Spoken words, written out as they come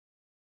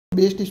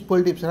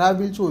Bestuseful tips. I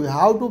will show you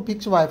how to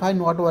fix Wi-Fi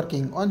not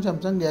working on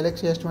Samsung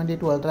Galaxy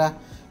S22 Ultra,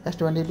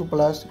 S22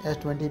 Plus,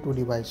 S22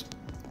 device.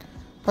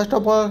 First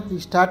of all,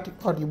 restart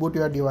or reboot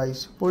your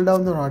device. Pull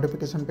down the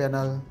notification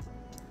panel.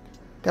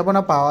 Tap on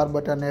a power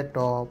button at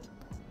top.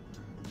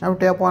 Now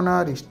tap on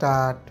a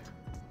restart.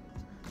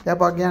 Tap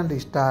again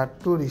restart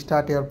to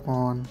restart your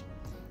phone.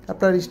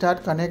 After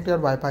restart, connect your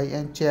Wi-Fi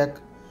and check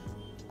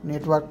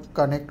network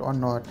connect or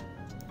not.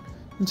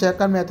 In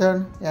second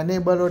method,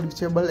 enable or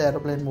disable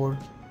airplane mode.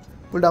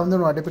 Pull down the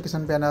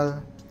notification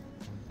panel.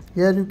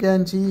 Here you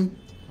can see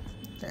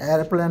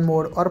airplane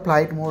mode or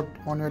flight mode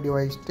on your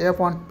device. Tap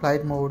on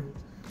flight mode.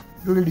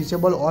 It will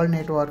disable all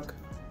network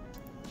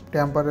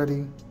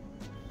temporarily.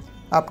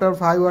 After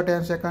 5 or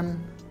 10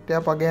 seconds,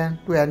 tap again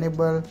to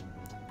enable,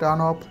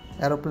 turn off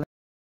airplane.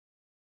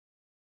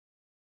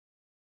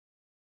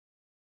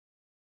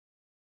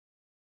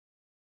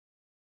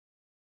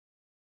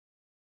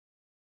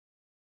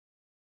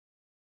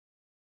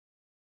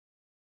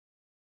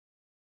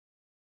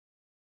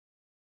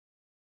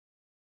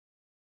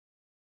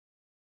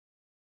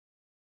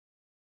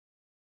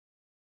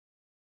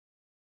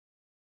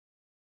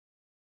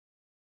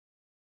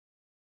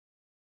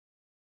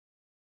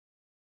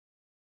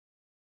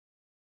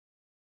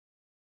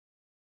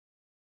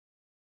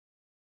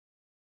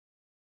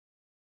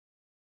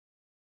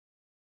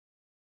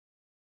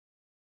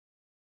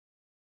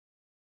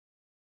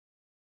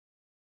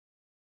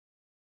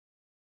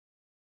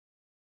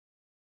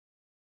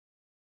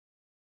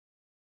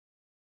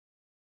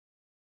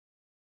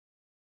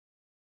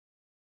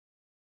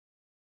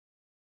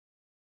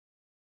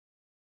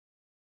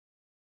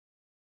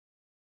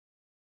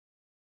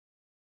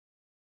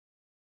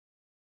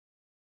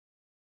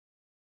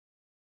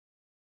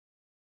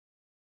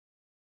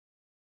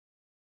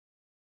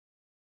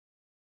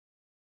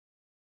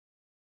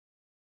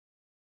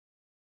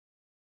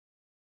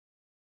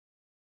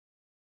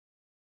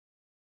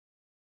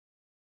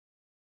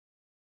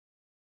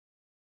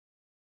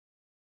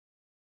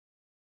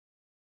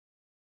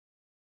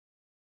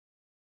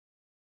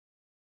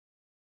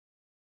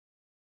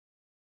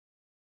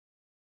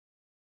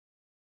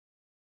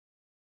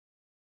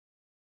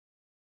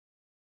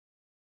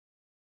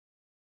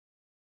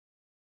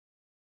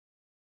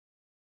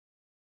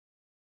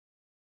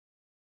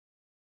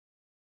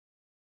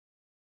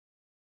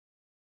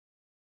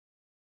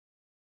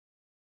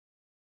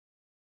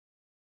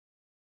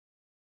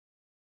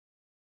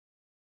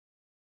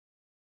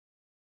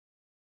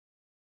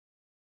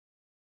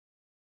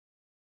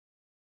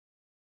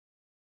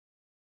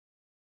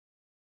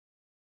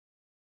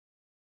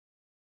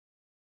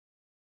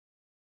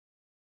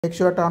 Make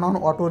sure turn on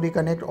auto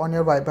reconnect on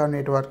your Wi-Fi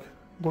network.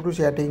 Go to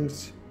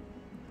settings.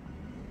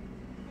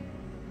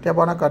 Tap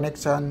on a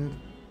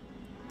connection.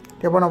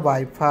 Tap on a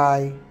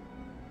Wi-Fi.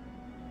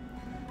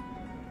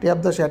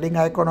 Tap the setting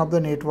icon of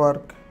the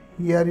network.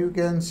 Here you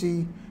can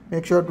see,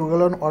 make sure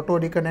toggle on auto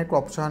reconnect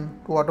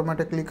option to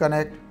automatically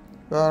connect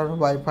your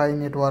Wi-Fi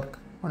network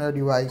on your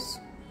device.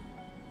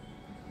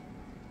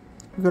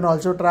 You can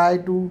also try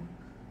to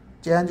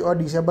change or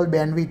disable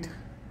bandwidth,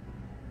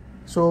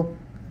 so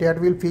that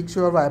will fix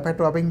your Wi-Fi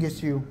dropping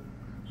issue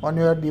on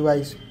your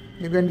device.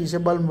 You can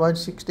disable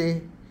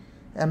 160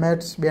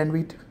 mHz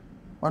bandwidth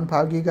on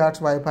 5 GHz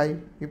Wi-Fi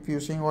if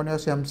using on your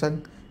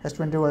Samsung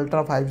S22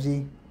 Ultra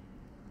 5G.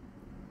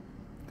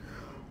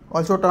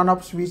 Also turn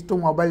off switch to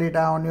mobile data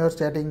on your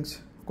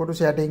settings. Go to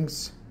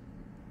settings,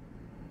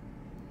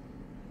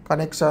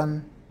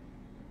 connection,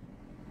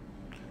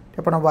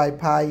 tap on a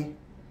Wi-Fi,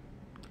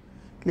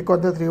 click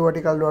on the 3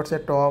 vertical dots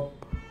at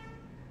top,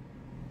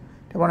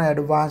 tap on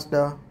advanced.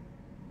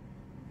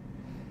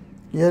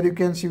 Here you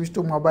can switch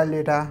to mobile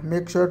data.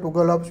 Make sure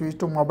toggle off switch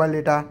to mobile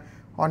data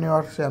on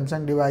your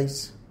Samsung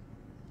device.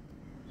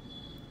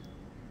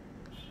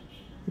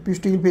 If you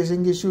still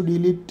facing issue,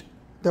 delete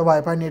the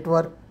Wi-Fi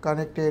network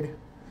connected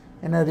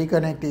and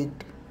reconnect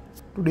it.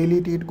 To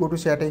delete it, go to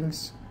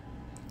settings,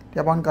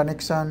 tap on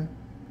connection,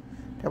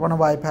 tap on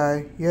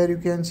Wi-Fi. Here you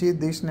can see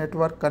this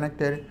network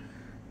connected.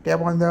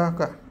 Tap on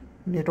the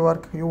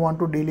network you want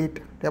to delete.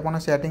 Tap on a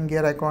setting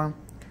gear icon.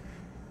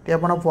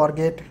 Tap on a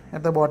forget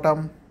at the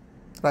bottom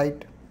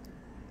right.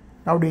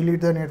 Now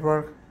delete the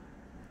network.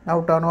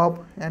 Now turn off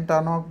and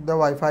turn off the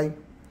Wi-Fi.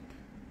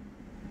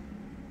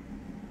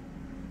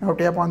 Now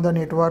tap on the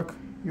network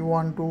you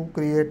want to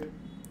create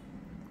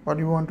or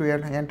you want to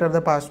enter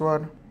the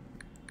password.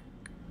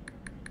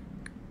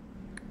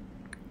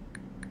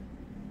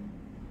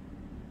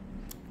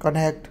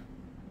 Connect.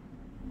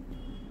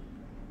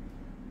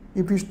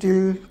 If you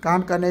still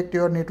can't connect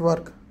your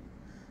network,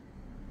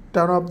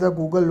 turn off the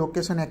Google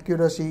location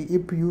accuracy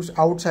if you use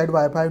outside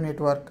Wi-Fi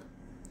network.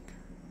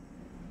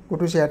 Go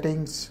to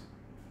settings,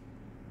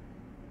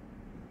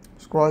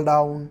 scroll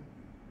down,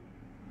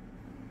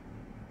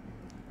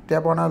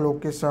 tap on a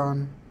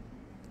location,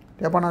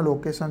 tap on a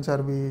location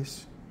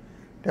service,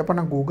 tap on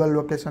a Google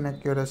location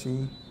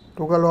accuracy.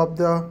 Toggle off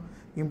the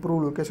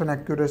improve location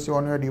accuracy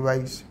on your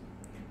device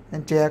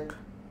and check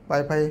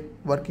Wi-Fi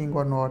working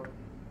or not.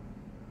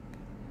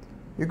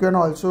 You can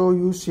also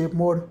use safe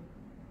mode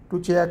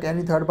to check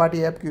any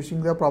third-party app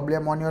causing the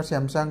problem on your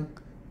Samsung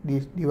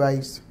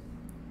device.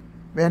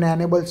 When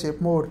enable safe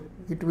mode,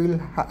 it will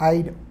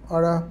hide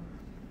or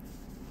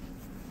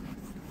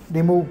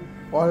remove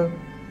all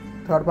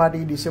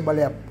third-party disable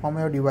app from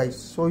your device,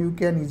 so you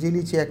can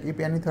easily check if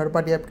any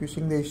third-party app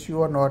causing the issue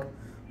or not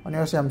on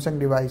your Samsung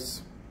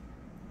device.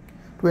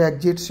 To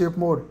exit safe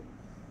mode,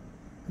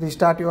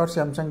 restart your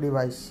Samsung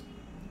device.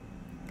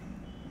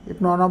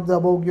 If none of the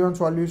above given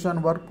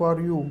solution work for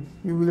you,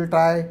 you will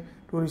try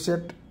to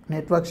reset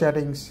network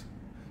settings.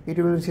 It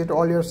will reset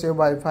all your saved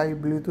Wi-Fi,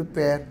 Bluetooth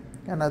pair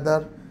and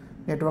other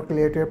network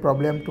related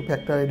problem to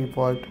factory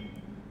default.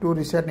 To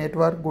reset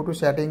network, go to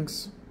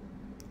settings,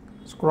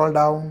 scroll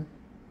down,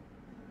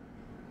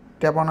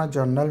 tap on a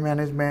general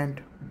management.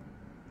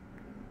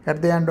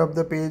 At the end of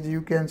the page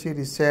you can see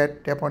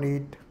reset, tap on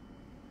it.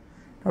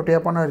 Now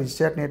tap on a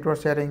reset network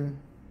setting,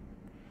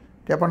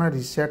 tap on a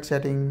reset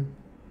setting,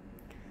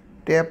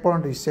 tap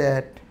on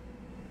reset.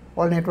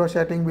 All network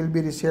setting will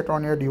be reset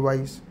on your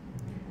device.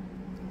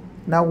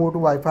 Now go to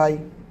Wi-Fi,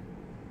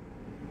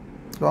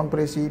 long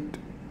press it,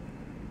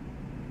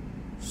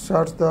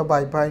 search the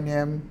Wi-Fi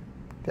name,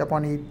 tap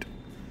on it,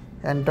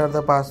 enter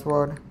the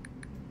password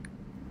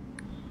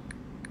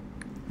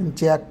and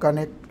check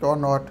connect or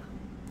not.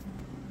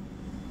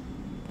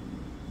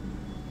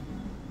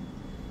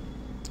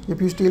 If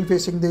you still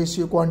facing the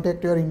issue,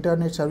 contact your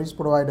internet service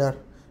provider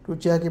to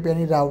check if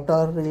any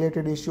router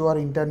related issue or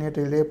internet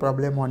related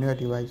problem on your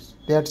device.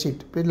 That's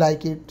it. Please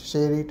like it,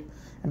 share it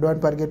and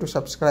don't forget to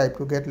subscribe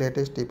to get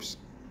latest tips.